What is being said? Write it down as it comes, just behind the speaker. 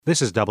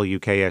This is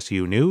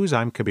WKSU News.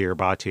 I'm Kabir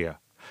Bhatia.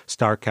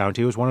 Stark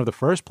County was one of the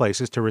first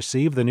places to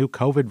receive the new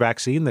COVID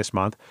vaccine this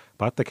month,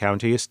 but the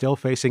county is still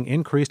facing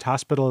increased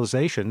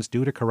hospitalizations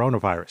due to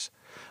coronavirus.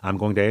 I'm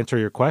going to answer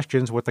your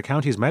questions with the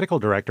county's medical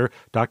director,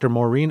 Dr.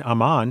 Maureen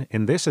Ammann,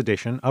 in this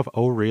edition of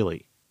Oh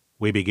Really?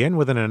 We begin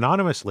with an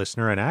anonymous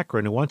listener in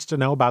Akron who wants to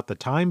know about the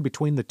time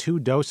between the two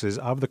doses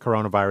of the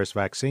coronavirus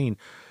vaccine.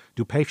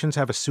 Do patients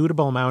have a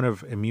suitable amount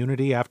of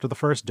immunity after the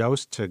first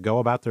dose to go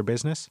about their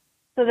business?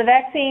 So the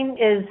vaccine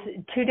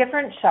is two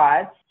different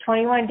shots,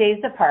 21 days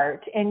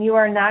apart, and you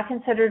are not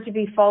considered to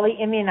be fully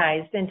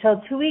immunized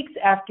until 2 weeks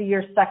after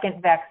your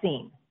second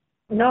vaccine.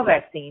 No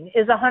vaccine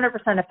is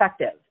 100%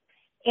 effective.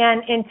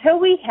 And until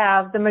we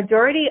have the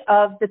majority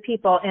of the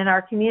people in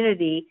our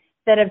community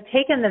that have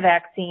taken the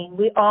vaccine,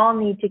 we all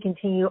need to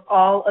continue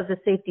all of the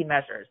safety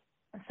measures.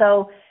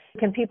 So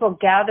can people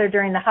gather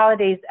during the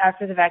holidays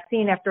after the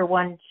vaccine after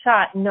one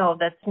shot? No,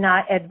 that's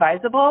not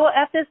advisable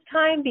at this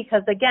time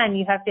because, again,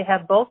 you have to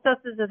have both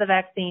doses of the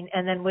vaccine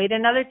and then wait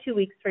another 2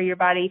 weeks for your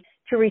body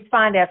to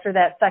respond after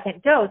that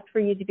second dose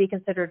for you to be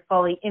considered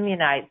fully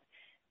immunized.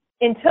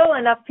 Until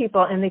enough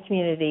people in the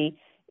community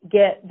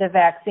get the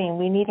vaccine,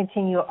 we need to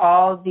continue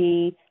all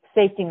the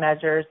safety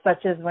measures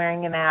such as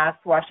wearing a mask,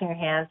 washing your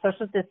hands,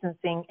 social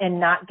distancing,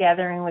 and not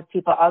gathering with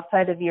people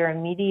outside of your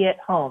immediate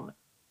home.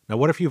 Now,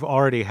 what if you've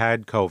already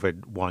had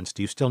COVID once?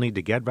 Do you still need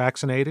to get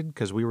vaccinated?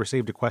 Because we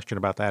received a question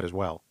about that as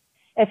well.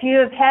 If you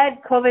have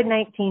had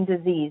COVID-19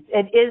 disease,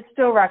 it is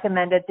still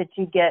recommended that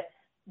you get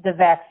the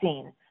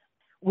vaccine.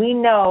 We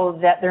know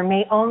that there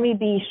may only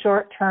be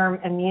short-term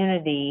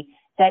immunity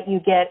that you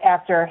get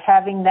after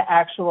having the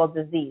actual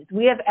disease.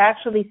 We have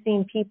actually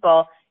seen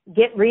people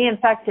get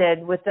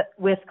reinfected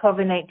with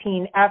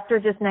COVID-19 after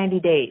just 90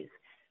 days.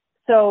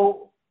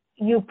 So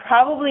you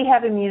probably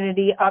have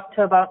immunity up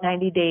to about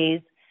 90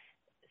 days.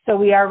 So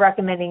we are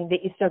recommending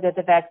that you still get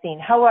the vaccine.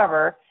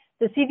 However,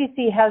 the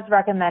CDC has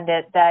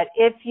recommended that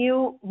if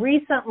you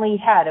recently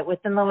had it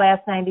within the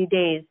last 90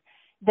 days,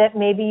 that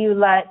maybe you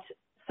let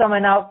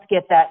someone else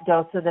get that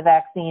dose of the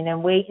vaccine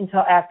and wait until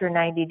after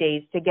 90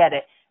 days to get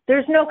it.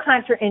 There's no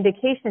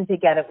contraindication to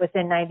get it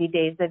within 90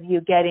 days of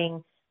you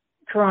getting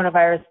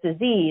coronavirus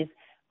disease,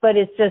 but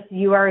it's just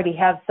you already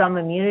have some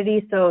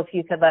immunity. So if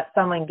you could let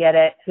someone get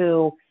it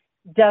who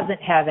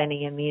doesn't have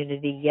any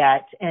immunity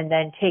yet and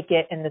then take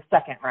it in the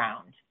second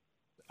round.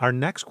 Our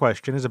next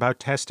question is about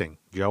testing.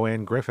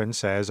 Joanne Griffin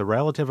says a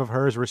relative of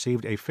hers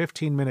received a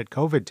 15-minute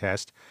COVID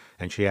test,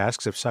 and she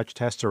asks if such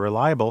tests are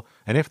reliable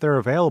and if they're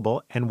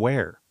available and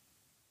where.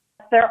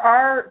 There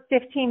are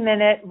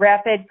 15-minute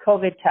rapid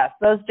COVID tests.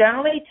 Those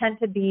generally tend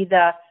to be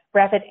the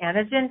rapid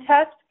antigen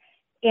test,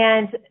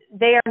 and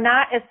they are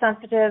not as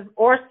sensitive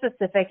or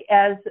specific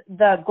as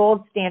the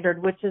gold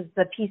standard, which is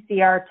the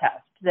PCR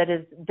test that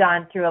is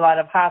done through a lot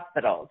of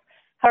hospitals.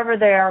 However,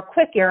 they are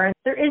quicker, and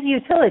there is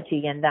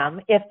utility in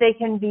them if they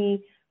can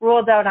be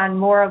rolled out on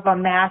more of a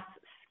mass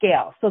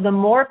scale. So the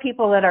more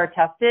people that are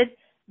tested,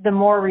 the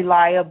more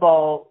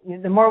reliable,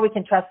 the more we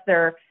can trust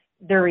their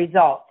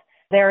results.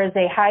 There is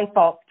a high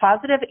false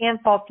positive and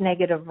false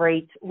negative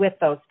rate with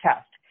those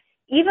tests.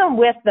 Even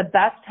with the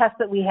best test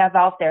that we have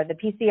out there, the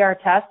PCR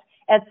test,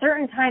 at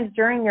certain times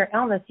during your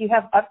illness, you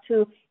have up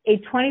to a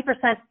 20%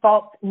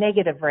 false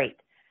negative rate.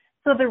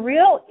 So the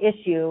real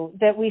issue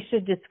that we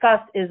should discuss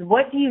is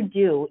what do you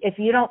do if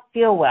you don't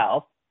feel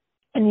well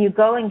and you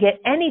go and get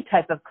any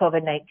type of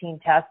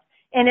COVID-19 test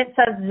and it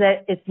says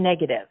that it's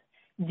negative?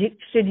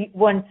 Should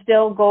one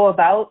still go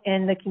about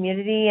in the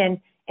community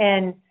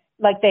and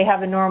like they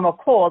have a normal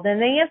cold?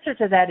 And the answer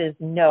to that is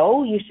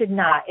no, you should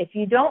not. If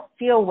you don't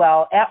feel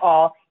well at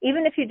all,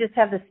 even if you just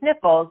have the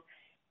sniffles,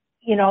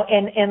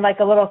 and like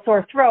a little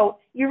sore throat,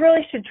 you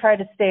really should try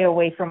to stay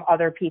away from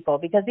other people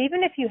because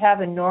even if you have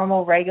a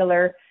normal,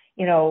 regular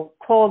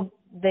cold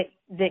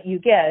that you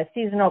get, a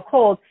seasonal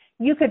cold,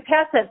 you could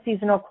pass that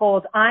seasonal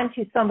cold on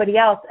to somebody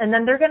else, and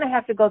then they're going to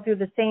have to go through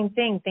the same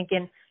thing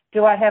thinking,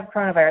 do I have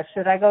coronavirus?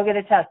 Should I go get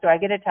a test? Do I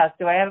get a test?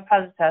 Do I have a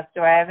positive test?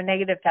 Do I have a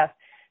negative test?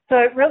 So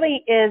it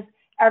really is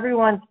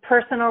everyone's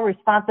personal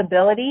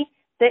responsibility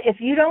that if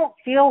you don't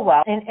feel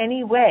well in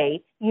any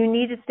way, you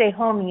need to stay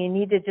home and you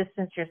need to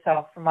distance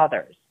yourself from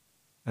others.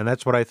 And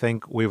that's what I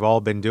think we've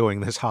all been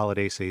doing this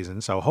holiday season.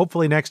 So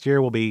hopefully next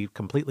year will be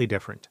completely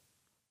different.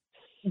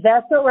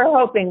 That's what we're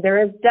hoping.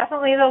 There is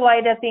definitely the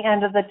light at the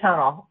end of the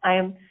tunnel.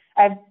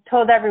 I've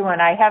told everyone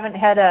I haven't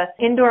had an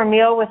indoor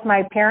meal with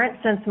my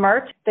parents since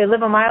March. They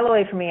live a mile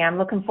away from me. I'm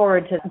looking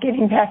forward to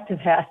getting back to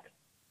that.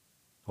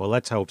 Well,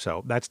 let's hope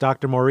so. That's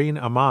Dr. Maureen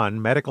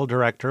Ammann, Medical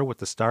Director with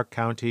the Stark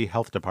County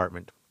Health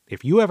Department.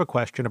 If you have a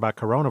question about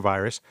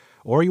coronavirus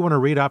or you want to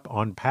read up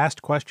on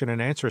past question and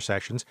answer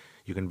sessions,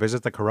 you can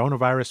visit the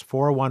Coronavirus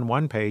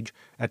 411 page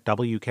at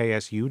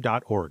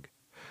WKSU.org.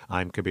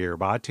 I'm Kabir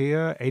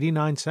Bhatia,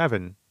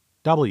 89.7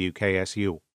 WKSU.